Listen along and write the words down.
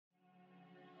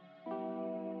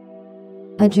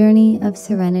a journey of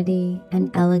serenity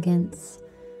and elegance,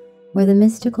 where the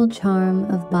mystical charm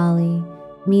of Bali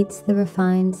meets the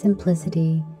refined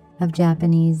simplicity of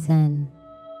Japanese Zen.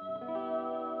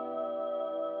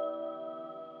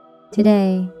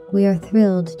 Today, we are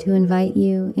thrilled to invite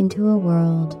you into a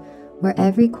world where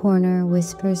every corner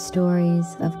whispers stories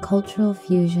of cultural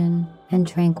fusion and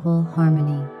tranquil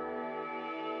harmony.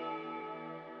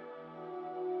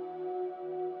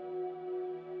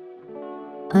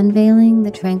 Unveiling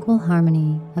the tranquil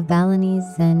harmony of Balinese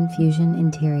Zen fusion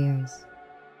interiors.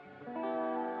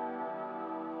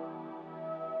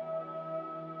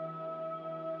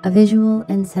 A visual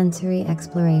and sensory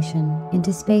exploration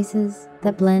into spaces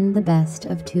that blend the best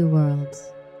of two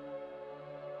worlds.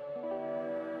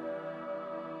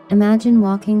 Imagine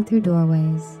walking through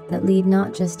doorways that lead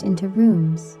not just into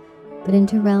rooms, but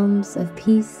into realms of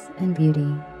peace and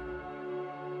beauty.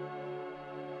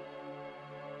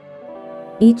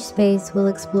 Each space we'll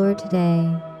explore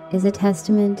today is a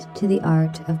testament to the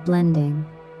art of blending,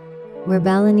 where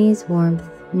Balinese warmth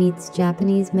meets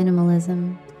Japanese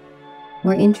minimalism,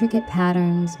 where intricate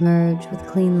patterns merge with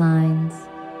clean lines,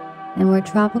 and where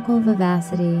tropical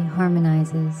vivacity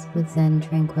harmonizes with Zen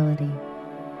tranquility.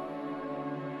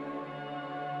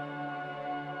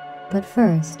 But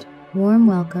first, warm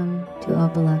welcome to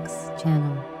Opalux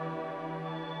channel.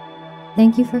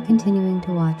 Thank you for continuing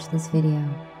to watch this video.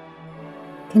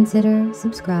 Consider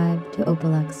subscribe to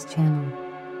Opalux channel.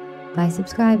 By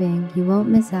subscribing, you won't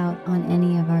miss out on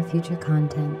any of our future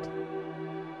content.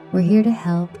 We're here to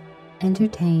help,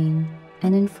 entertain,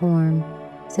 and inform,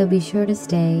 so be sure to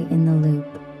stay in the loop.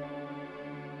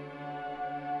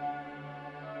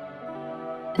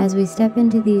 As we step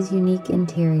into these unique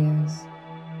interiors,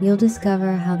 you'll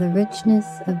discover how the richness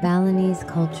of Balinese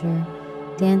culture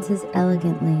dances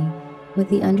elegantly with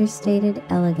the understated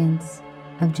elegance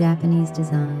of Japanese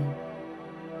design.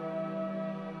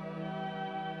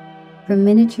 From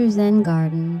miniature Zen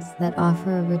gardens that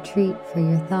offer a retreat for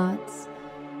your thoughts,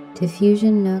 to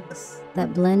fusion nooks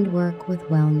that blend work with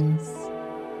wellness,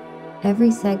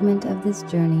 every segment of this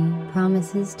journey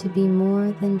promises to be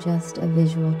more than just a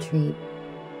visual treat.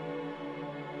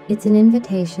 It's an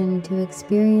invitation to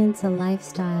experience a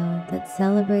lifestyle that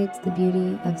celebrates the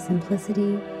beauty of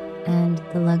simplicity and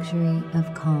the luxury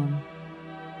of calm.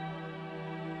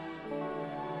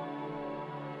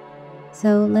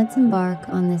 So let's embark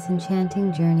on this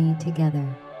enchanting journey together,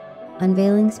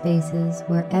 unveiling spaces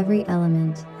where every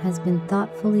element has been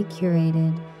thoughtfully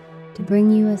curated to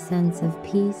bring you a sense of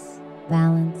peace,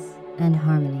 balance, and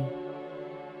harmony.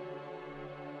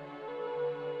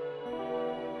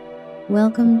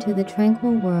 Welcome to the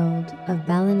tranquil world of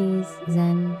Balinese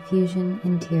Zen fusion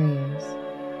interiors.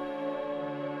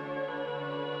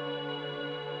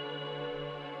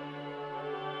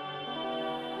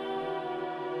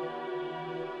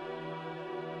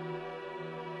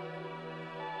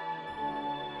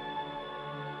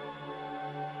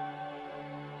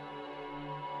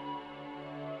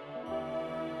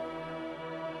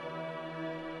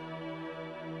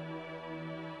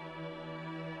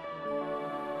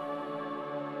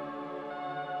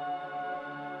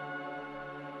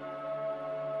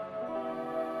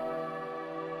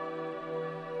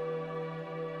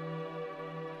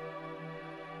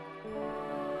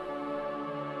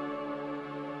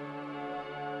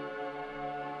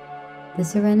 The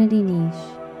Serenity niche,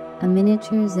 a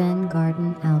miniature Zen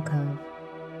garden alcove.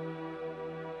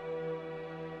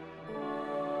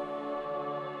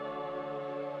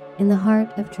 In the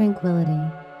heart of tranquility,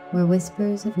 where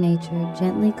whispers of nature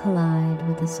gently collide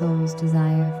with the soul's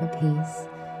desire for peace,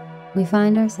 we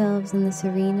find ourselves in the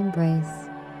serene embrace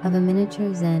of a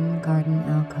miniature Zen garden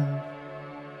alcove.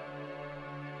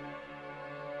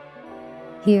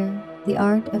 Here, the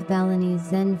art of Balinese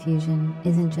Zen fusion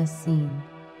isn't just seen.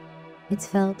 It's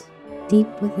felt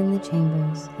deep within the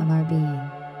chambers of our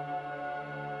being.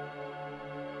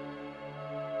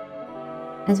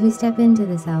 As we step into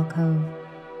this alcove,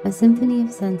 a symphony of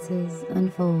senses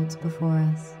unfolds before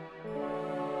us.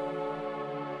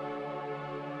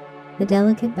 The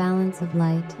delicate balance of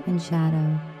light and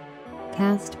shadow,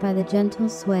 cast by the gentle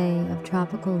sway of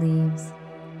tropical leaves,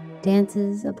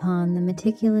 dances upon the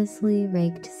meticulously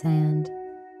raked sand,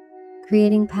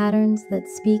 creating patterns that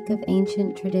speak of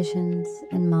ancient traditions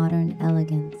and modern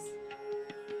elegance.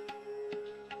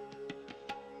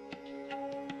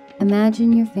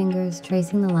 Imagine your fingers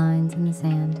tracing the lines in the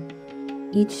sand,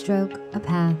 each stroke a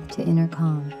path to inner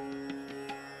calm.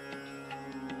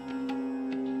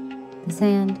 The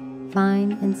sand,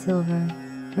 fine and silver,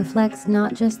 reflects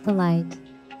not just the light,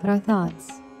 but our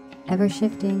thoughts, ever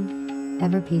shifting,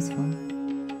 ever peaceful.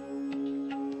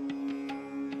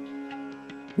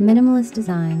 The minimalist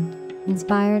design,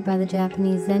 inspired by the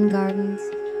Japanese Zen gardens,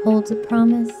 holds a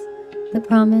promise, the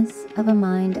promise of a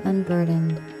mind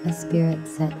unburdened, a spirit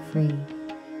set free.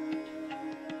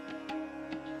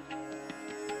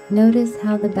 Notice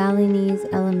how the Balinese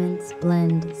elements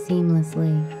blend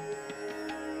seamlessly.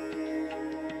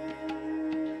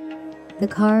 The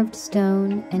carved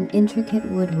stone and intricate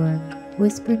woodwork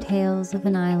whisper tales of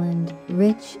an island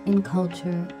rich in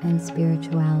culture and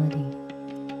spirituality.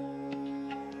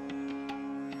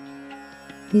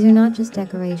 These are not just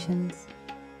decorations,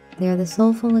 they are the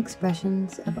soulful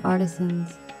expressions of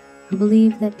artisans who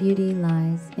believe that beauty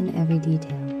lies in every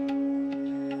detail.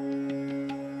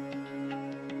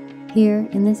 Here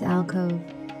in this alcove,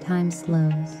 time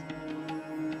slows.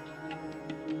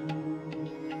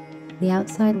 The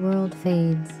outside world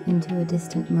fades into a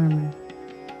distant murmur,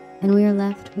 and we are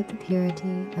left with the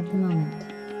purity of the moment.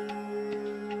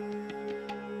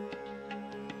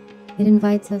 It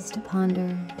invites us to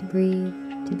ponder, to breathe,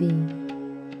 to be.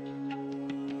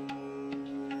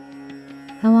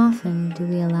 How often do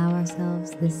we allow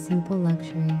ourselves this simple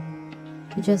luxury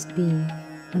to just be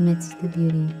amidst the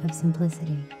beauty of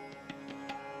simplicity?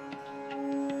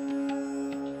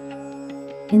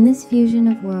 In this fusion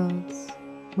of worlds,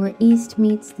 where east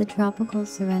meets the tropical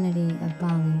serenity of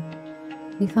Bali,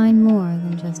 we find more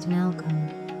than just an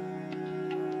alcove.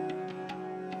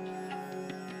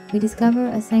 We discover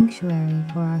a sanctuary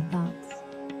for our thoughts,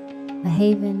 a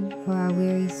haven for our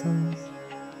weary souls.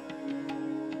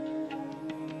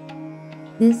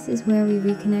 This is where we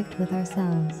reconnect with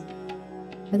ourselves,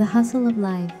 where the hustle of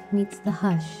life meets the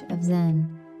hush of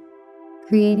Zen,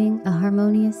 creating a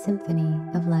harmonious symphony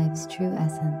of life's true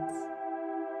essence.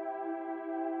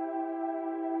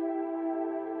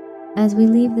 As we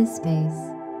leave this space,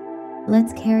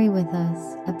 let's carry with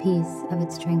us a piece of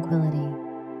its tranquility,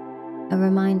 a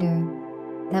reminder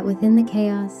that within the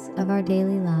chaos of our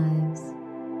daily lives,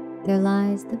 there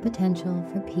lies the potential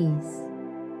for peace,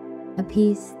 a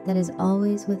peace that is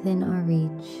always within our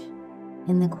reach,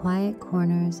 in the quiet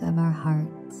corners of our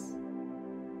hearts.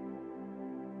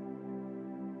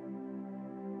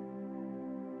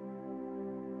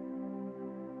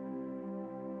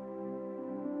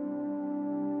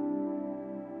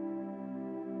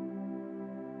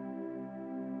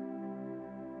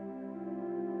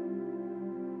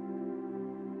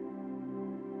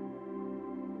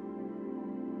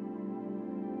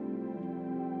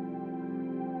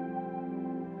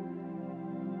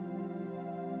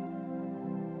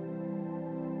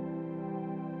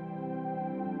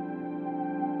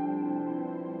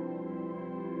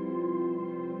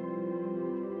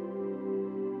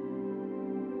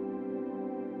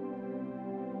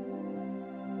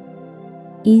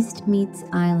 East meets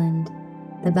Island,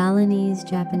 the Balinese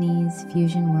Japanese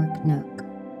fusion work nook.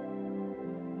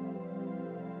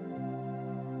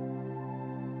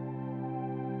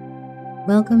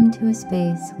 Welcome to a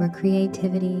space where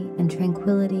creativity and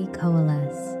tranquility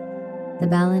coalesce, the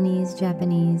Balinese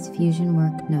Japanese fusion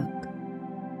work nook.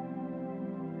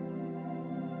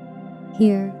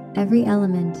 Here, every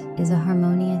element is a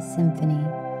harmonious symphony,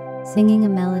 singing a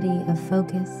melody of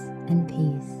focus and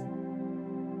peace.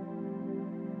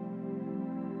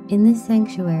 In this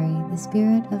sanctuary, the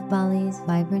spirit of Bali's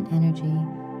vibrant energy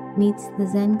meets the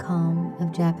Zen calm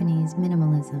of Japanese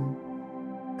minimalism,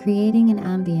 creating an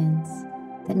ambience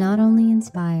that not only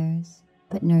inspires,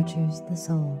 but nurtures the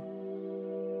soul.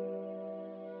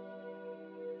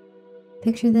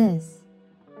 Picture this,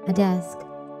 a desk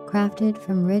crafted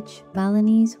from rich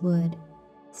Balinese wood,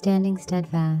 standing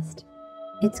steadfast,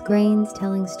 its grains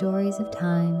telling stories of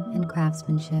time and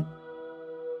craftsmanship.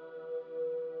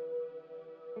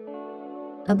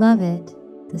 Above it,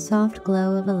 the soft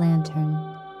glow of a lantern,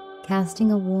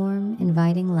 casting a warm,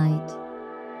 inviting light,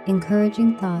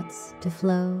 encouraging thoughts to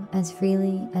flow as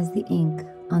freely as the ink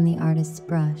on the artist's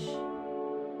brush.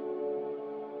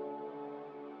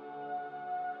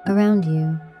 Around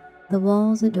you, the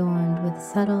walls adorned with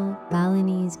subtle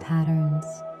Balinese patterns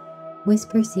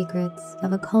whisper secrets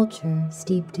of a culture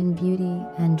steeped in beauty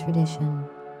and tradition.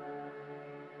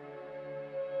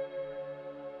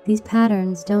 These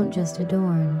patterns don't just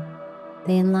adorn,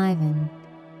 they enliven,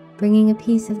 bringing a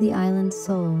piece of the island's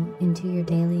soul into your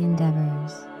daily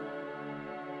endeavors.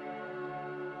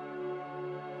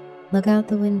 Look out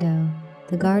the window.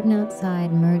 The garden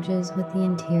outside merges with the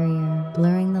interior,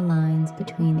 blurring the lines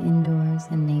between indoors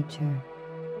and nature.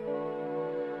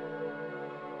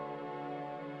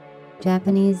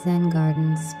 Japanese Zen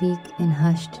gardens speak in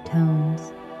hushed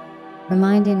tones,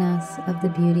 reminding us of the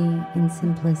beauty in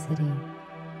simplicity,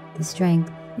 the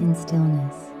strength in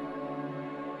stillness.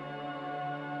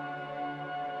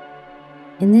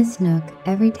 In this nook,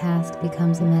 every task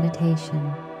becomes a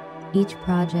meditation, each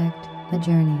project a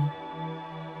journey.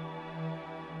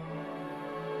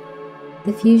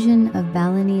 The fusion of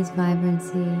Balinese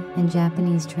vibrancy and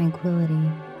Japanese tranquility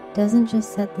doesn't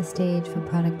just set the stage for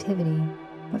productivity,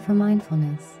 but for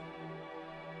mindfulness.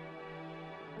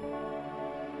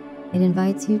 It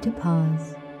invites you to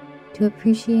pause, to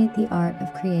appreciate the art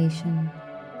of creation,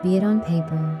 be it on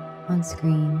paper, on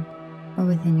screen, or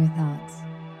within your thoughts.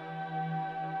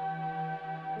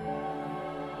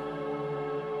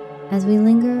 As we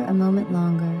linger a moment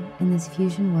longer in this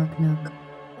fusion work nook,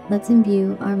 let's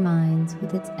imbue our minds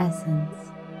with its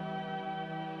essence.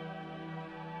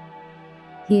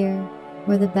 Here,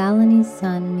 where the Balinese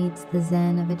sun meets the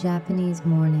Zen of a Japanese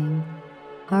morning,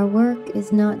 our work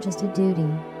is not just a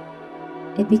duty.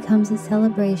 It becomes a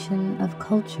celebration of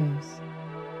cultures,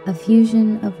 a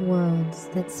fusion of worlds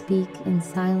that speak in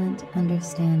silent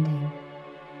understanding.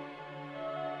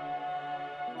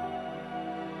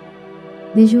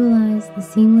 Visualize the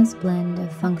seamless blend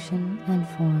of function and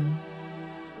form.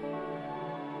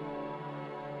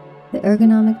 The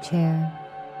ergonomic chair,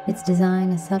 its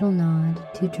design a subtle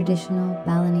nod to traditional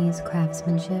Balinese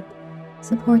craftsmanship,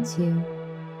 supports you,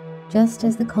 just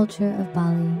as the culture of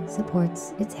Bali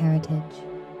supports its heritage.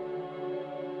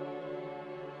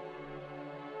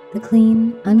 The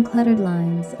clean, uncluttered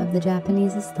lines of the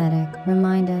Japanese aesthetic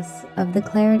remind us of the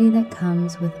clarity that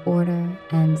comes with order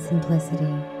and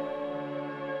simplicity.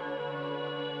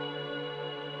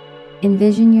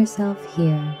 Envision yourself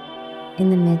here,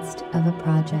 in the midst of a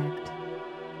project.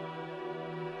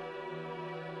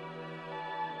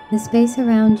 The space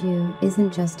around you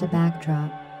isn't just a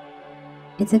backdrop.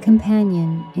 It's a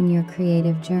companion in your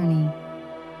creative journey.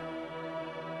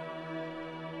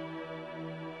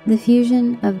 The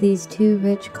fusion of these two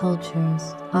rich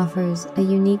cultures offers a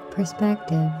unique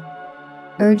perspective,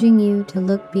 urging you to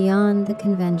look beyond the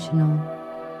conventional,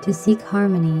 to seek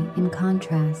harmony in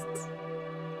contrasts.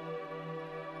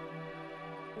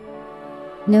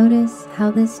 Notice how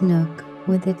this nook,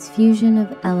 with its fusion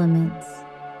of elements,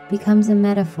 becomes a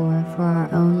metaphor for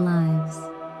our own lives.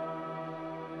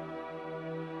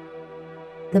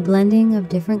 The blending of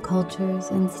different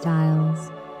cultures and styles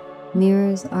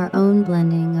mirrors our own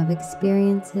blending of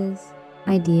experiences,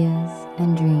 ideas,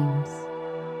 and dreams.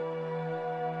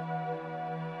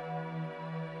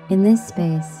 In this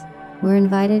space, we're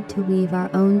invited to weave our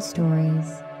own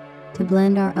stories, to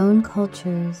blend our own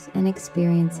cultures and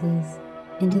experiences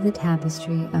into the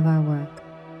tapestry of our work.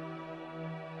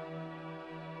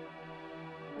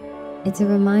 It's a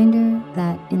reminder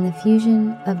that in the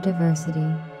fusion of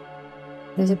diversity,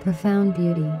 there's a profound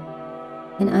beauty,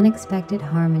 an unexpected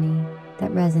harmony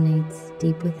that resonates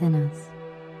deep within us.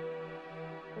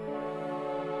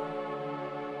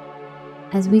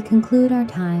 As we conclude our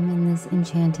time in this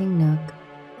enchanting nook,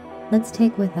 let's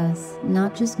take with us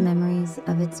not just memories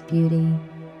of its beauty,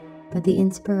 but the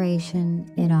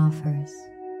inspiration it offers.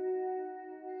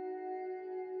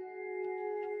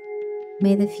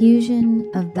 May the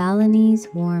fusion of Balinese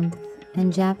warmth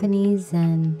and Japanese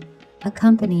Zen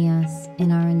accompany us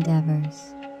in our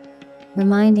endeavors,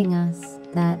 reminding us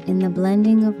that in the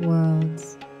blending of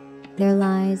worlds, there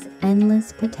lies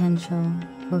endless potential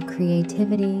for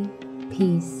creativity,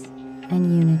 peace,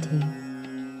 and unity.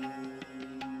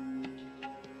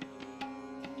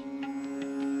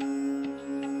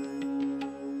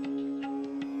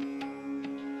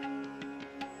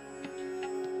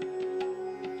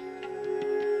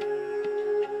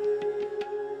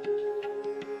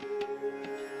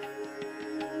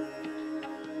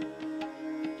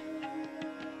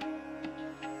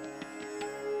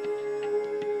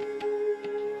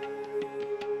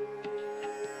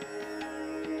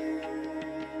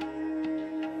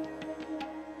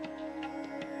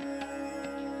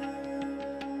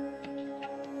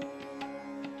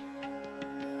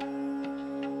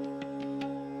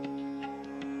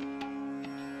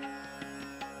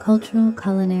 Cultural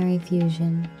culinary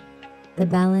fusion, the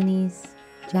Balinese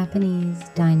Japanese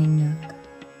dining nook.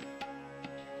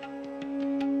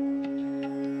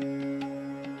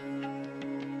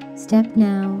 Step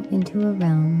now into a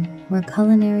realm where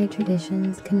culinary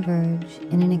traditions converge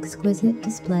in an exquisite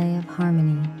display of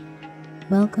harmony.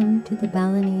 Welcome to the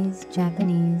Balinese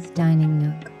Japanese dining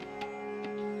nook.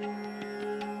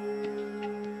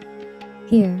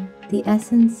 Here, the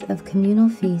essence of communal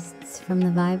feasts from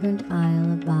the vibrant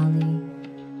Isle of Bali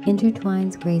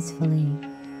intertwines gracefully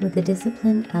with the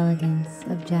disciplined elegance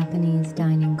of Japanese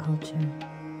dining culture.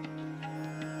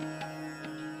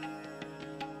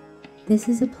 This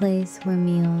is a place where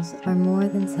meals are more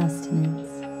than sustenance.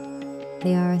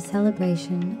 They are a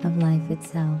celebration of life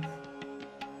itself.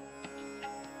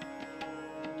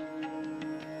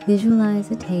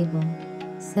 Visualize a table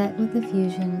set with a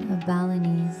fusion of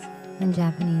Balinese and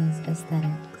Japanese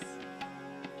aesthetics.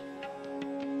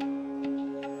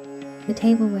 The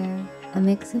tableware, a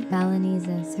mix of Balinese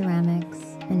ceramics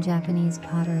and Japanese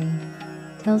pottery,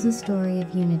 tells a story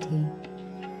of unity,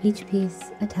 each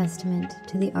piece a testament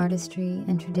to the artistry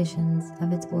and traditions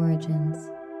of its origins.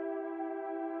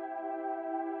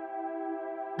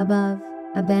 Above,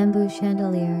 a bamboo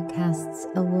chandelier casts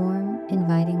a warm,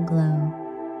 inviting glow,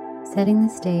 setting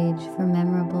the stage for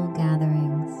memorable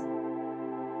gatherings.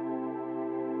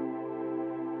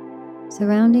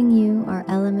 Surrounding you are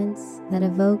elements that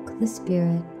evoke the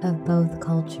spirit of both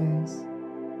cultures.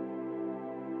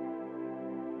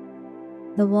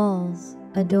 The walls,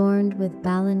 adorned with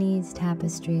Balinese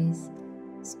tapestries,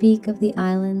 speak of the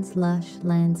island's lush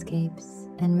landscapes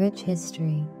and rich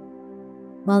history,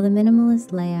 while the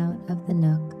minimalist layout of the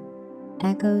nook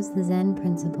echoes the Zen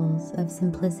principles of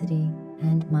simplicity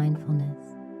and mindfulness.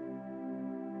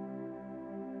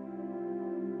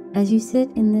 As you sit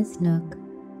in this nook,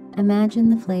 imagine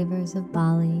the flavors of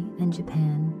Bali and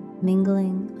Japan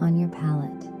mingling on your palate.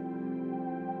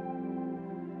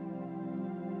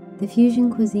 The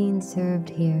fusion cuisine served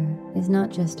here is not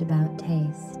just about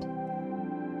taste.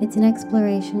 It's an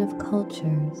exploration of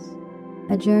cultures,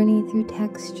 a journey through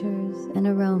textures and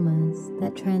aromas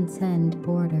that transcend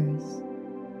borders.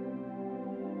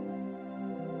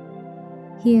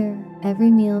 Here, every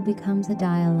meal becomes a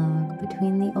dialogue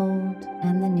between the old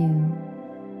and the new,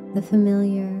 the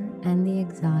familiar and the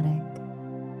exotic.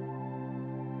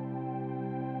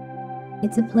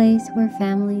 It's a place where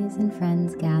families and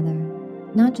friends gather,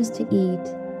 not just to eat,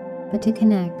 but to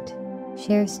connect,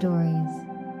 share stories,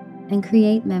 and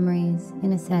create memories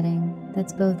in a setting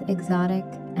that's both exotic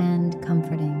and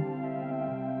comforting.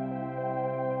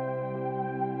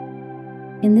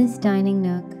 In this dining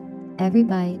nook, every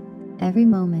bite, every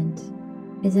moment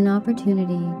is an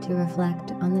opportunity to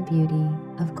reflect on the beauty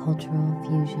of cultural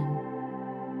fusion.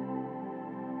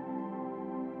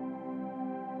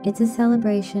 It's a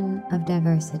celebration of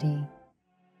diversity,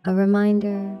 a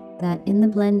reminder that in the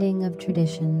blending of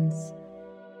traditions,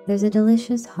 there's a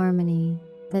delicious harmony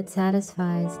that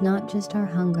satisfies not just our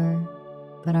hunger,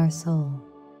 but our soul.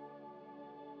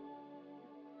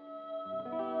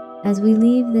 As we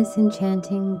leave this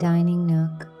enchanting dining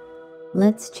nook,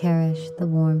 let's cherish the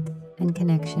warmth and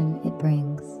connection it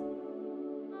brings.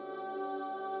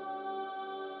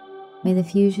 May the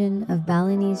fusion of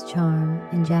Balinese charm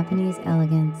and Japanese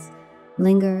elegance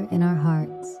linger in our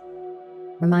hearts,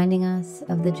 reminding us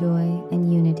of the joy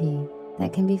and unity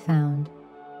that can be found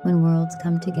when worlds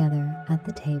come together at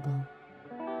the table.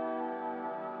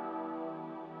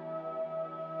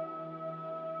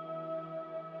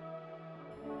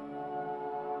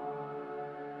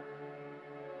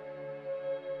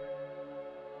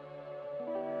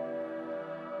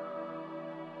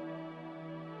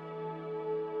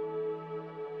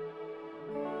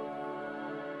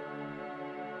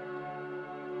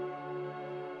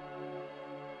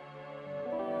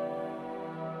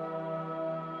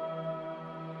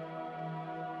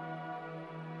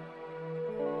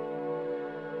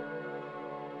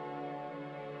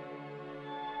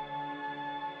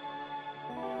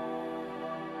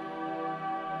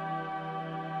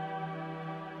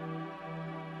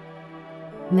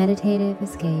 Meditative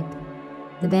Escape,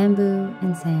 the Bamboo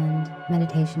and Sand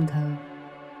Meditation Cove.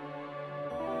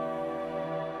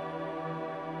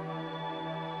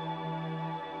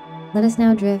 Let us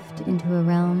now drift into a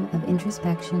realm of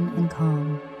introspection and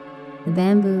calm, the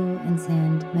Bamboo and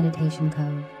Sand Meditation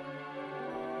Cove.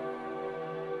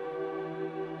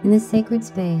 In this sacred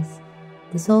space,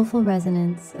 the soulful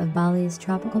resonance of Bali's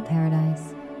tropical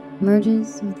paradise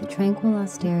merges with the tranquil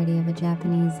austerity of a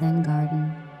Japanese Zen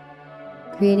garden,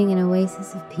 creating an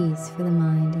oasis of peace for the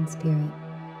mind and spirit.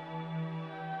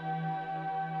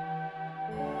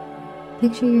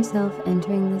 Picture yourself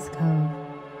entering this cove,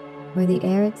 where the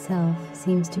air itself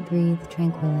seems to breathe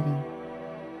tranquility.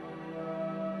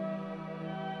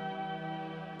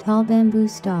 Tall bamboo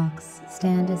stalks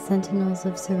stand as sentinels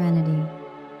of serenity,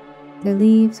 their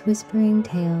leaves whispering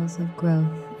tales of growth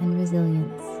and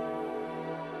resilience.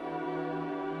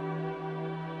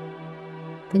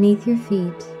 Beneath your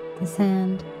feet, the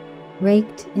sand,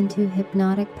 raked into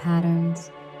hypnotic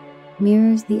patterns,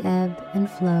 mirrors the ebb and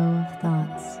flow of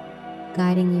thoughts,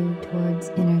 guiding you towards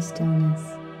inner stillness.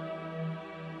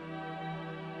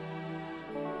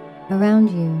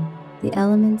 Around you, the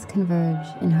elements converge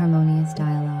in harmonious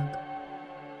dialogue.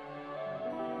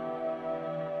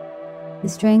 The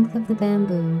strength of the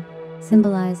bamboo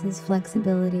symbolizes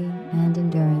flexibility and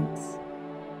endurance,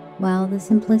 while the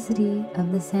simplicity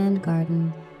of the sand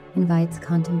garden invites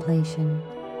contemplation,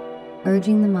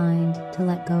 urging the mind to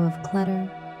let go of clutter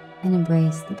and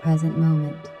embrace the present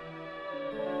moment.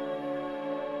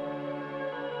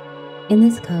 In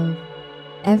this cove,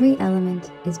 every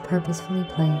element is purposefully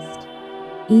placed,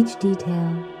 each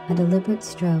detail a deliberate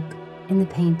stroke in the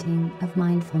painting of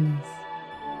mindfulness.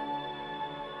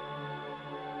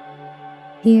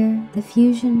 Here, the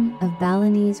fusion of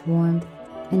Balinese warmth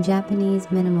and Japanese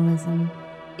minimalism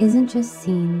isn't just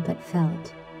seen but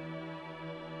felt.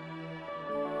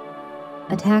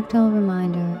 A tactile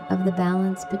reminder of the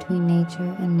balance between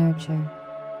nature and nurture,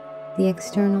 the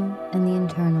external and the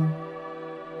internal.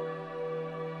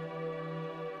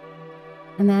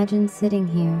 Imagine sitting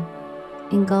here,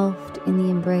 engulfed in the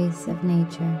embrace of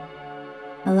nature,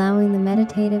 allowing the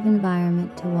meditative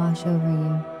environment to wash over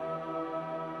you.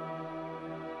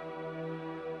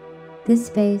 This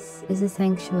space is a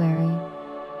sanctuary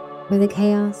where the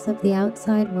chaos of the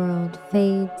outside world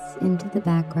fades into the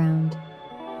background,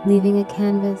 leaving a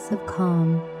canvas of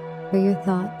calm for your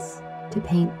thoughts to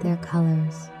paint their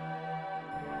colors.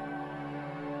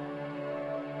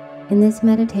 In this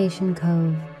meditation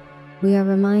cove, we are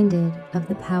reminded of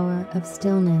the power of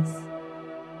stillness,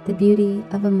 the beauty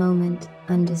of a moment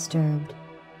undisturbed.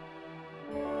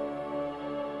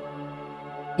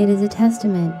 It is a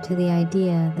testament to the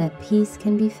idea that peace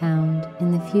can be found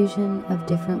in the fusion of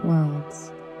different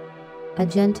worlds, a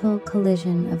gentle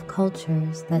collision of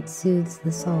cultures that soothes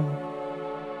the soul.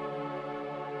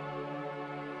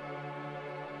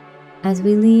 As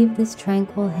we leave this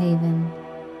tranquil haven,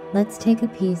 let's take a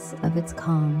piece of its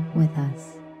calm with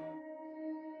us.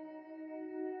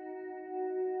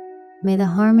 May the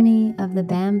harmony of the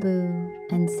bamboo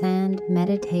and sand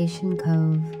meditation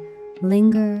cove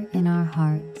linger in our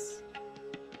hearts,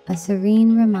 a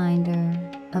serene reminder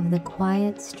of the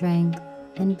quiet strength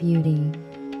and beauty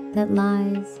that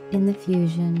lies in the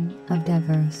fusion of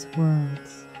diverse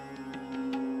worlds.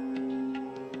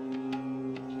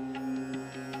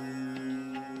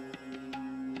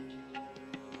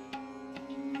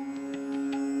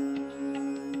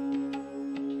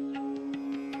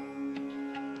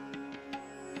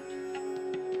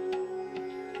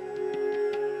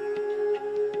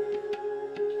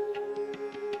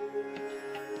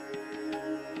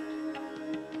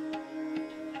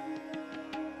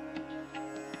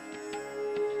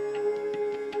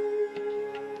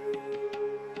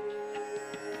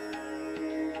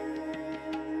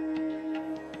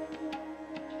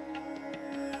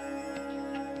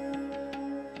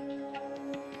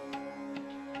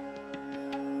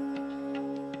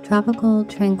 Tropical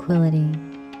Tranquility,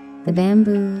 the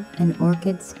Bamboo and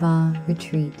Orchid Spa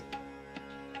Retreat.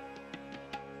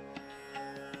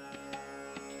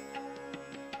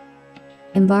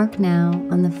 Embark now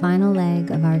on the final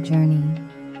leg of our journey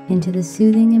into the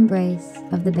soothing embrace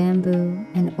of the Bamboo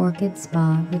and Orchid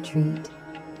Spa Retreat.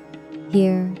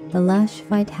 Here, the lush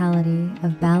vitality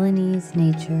of Balinese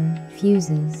nature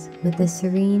fuses with the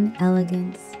serene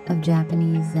elegance of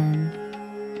Japanese Zen,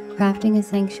 crafting a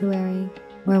sanctuary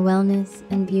where wellness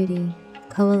and beauty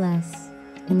coalesce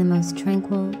in the most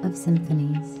tranquil of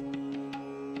symphonies.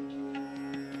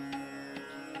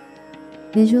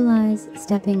 Visualize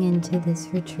stepping into this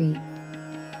retreat,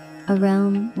 a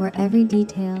realm where every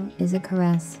detail is a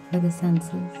caress for the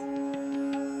senses.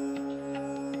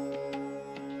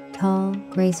 Tall,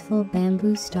 graceful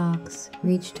bamboo stalks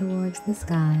reach towards the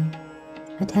sky,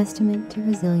 a testament to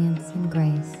resilience and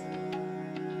grace.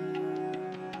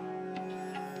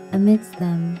 Amidst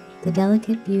them, the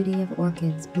delicate beauty of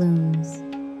orchids blooms,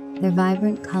 their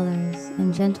vibrant colors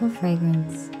and gentle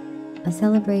fragrance, a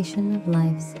celebration of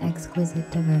life's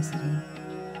exquisite diversity.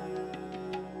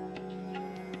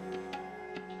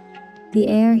 The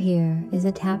air here is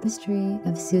a tapestry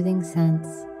of soothing scents,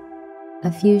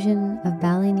 a fusion of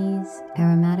Balinese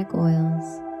aromatic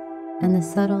oils and the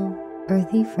subtle,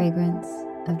 earthy fragrance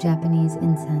of Japanese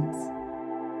incense.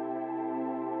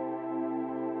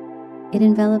 It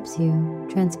envelops you,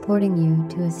 transporting you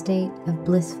to a state of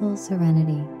blissful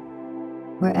serenity,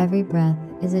 where every breath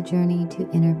is a journey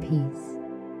to inner peace.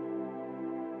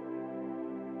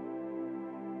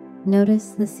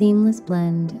 Notice the seamless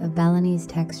blend of Balinese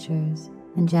textures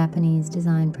and Japanese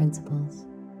design principles.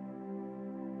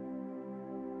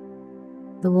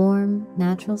 The warm,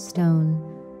 natural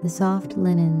stone, the soft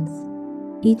linens,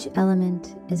 each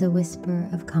element is a whisper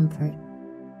of comfort,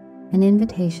 an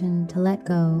invitation to let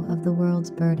go of the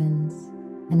world's burdens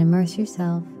and immerse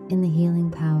yourself in the healing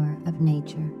power of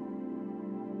nature.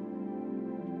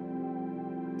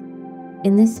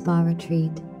 In this spa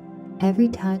retreat, every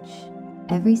touch,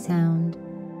 every sound,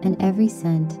 and every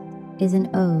scent is an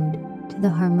ode to the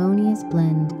harmonious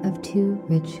blend of two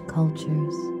rich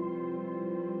cultures.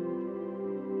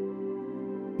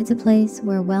 It's a place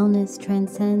where wellness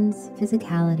transcends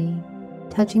physicality,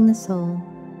 touching the soul,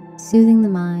 soothing the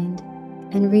mind,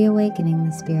 and reawakening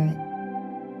the spirit.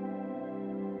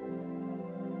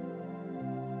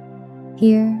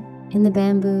 Here, in the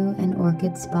Bamboo and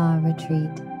Orchid Spa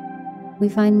Retreat, we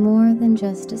find more than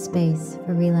just a space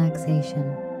for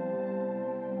relaxation.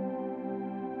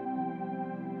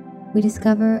 We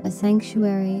discover a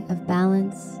sanctuary of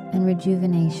balance and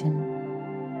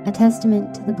rejuvenation, a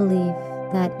testament to the belief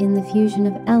that in the fusion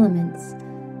of elements,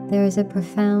 there is a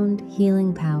profound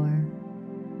healing power,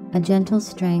 a gentle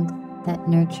strength that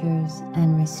nurtures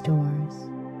and restores.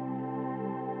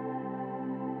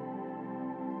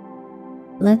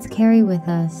 Let's carry with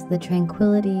us the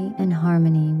tranquility and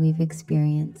harmony we've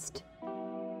experienced.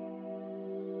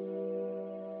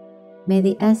 May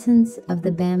the essence of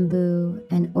the Bamboo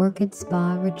and Orchid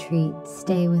Spa Retreat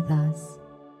stay with us,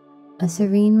 a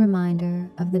serene reminder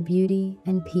of the beauty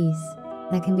and peace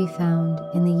that can be found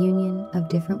in the union of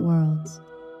different worlds,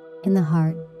 in the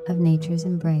heart of nature's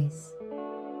embrace.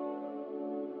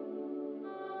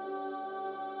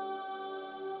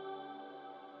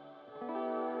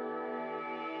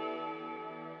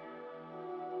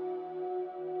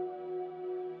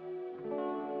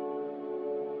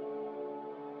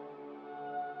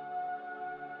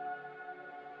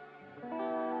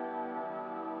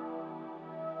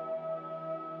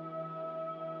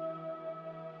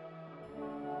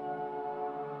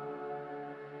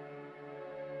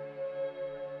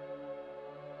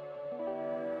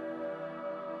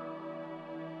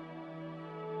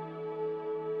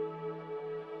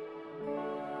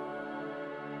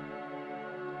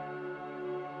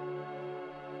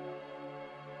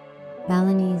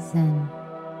 Balinese Zen,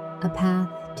 a path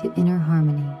to inner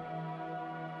harmony.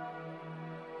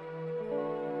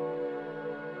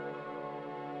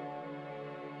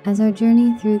 As our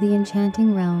journey through the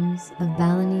enchanting realms of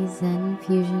Balinese Zen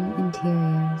fusion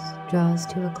interiors draws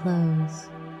to a close,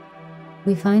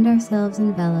 we find ourselves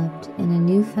enveloped in a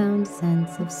newfound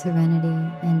sense of serenity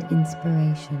and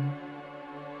inspiration.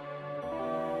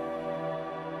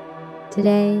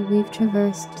 Today, we've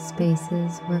traversed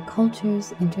spaces where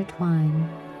cultures intertwine,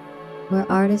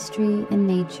 where artistry and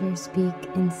nature speak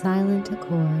in silent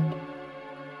accord,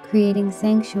 creating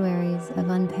sanctuaries of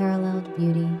unparalleled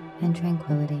beauty and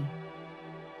tranquility.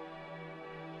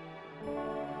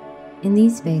 In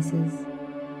these spaces,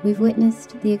 we've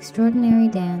witnessed the extraordinary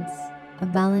dance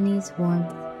of Balinese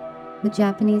warmth with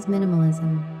Japanese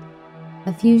minimalism,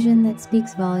 a fusion that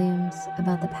speaks volumes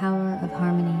about the power of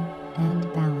harmony and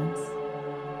balance.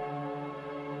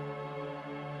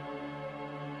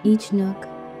 Each nook,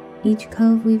 each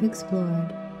cove we've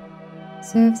explored,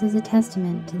 serves as a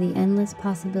testament to the endless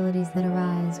possibilities that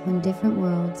arise when different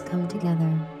worlds come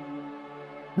together,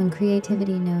 when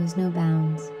creativity knows no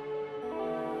bounds.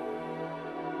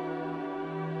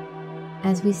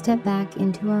 As we step back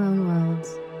into our own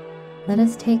worlds, let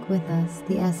us take with us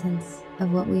the essence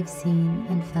of what we've seen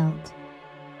and felt.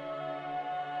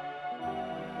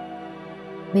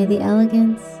 May the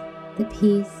elegance, the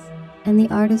peace, and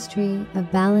the artistry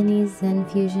of Balinese Zen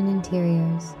fusion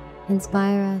interiors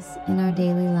inspire us in our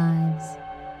daily lives,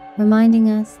 reminding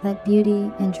us that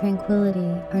beauty and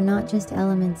tranquility are not just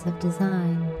elements of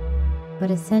design,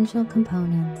 but essential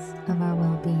components of our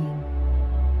well-being.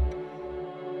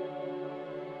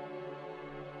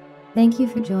 Thank you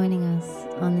for joining us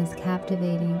on this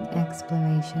captivating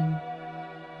exploration.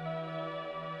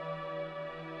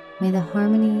 May the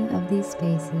harmony of these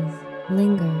spaces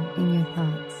linger in your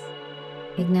thoughts,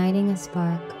 igniting a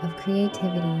spark of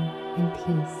creativity and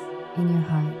peace in your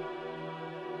heart.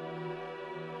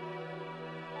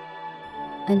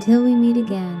 Until we meet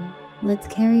again, let's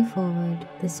carry forward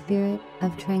the spirit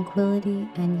of tranquility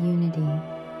and unity,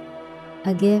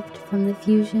 a gift from the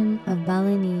fusion of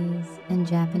Balinese and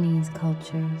Japanese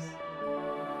cultures.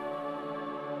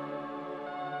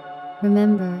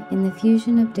 Remember, in the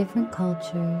fusion of different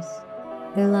cultures,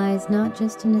 there lies not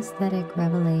just an aesthetic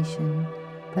revelation,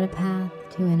 but a path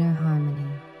to inner harmony.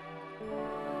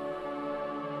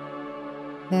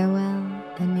 Farewell,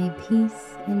 and may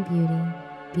peace and beauty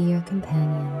be your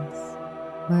companions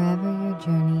wherever your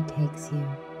journey takes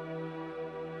you.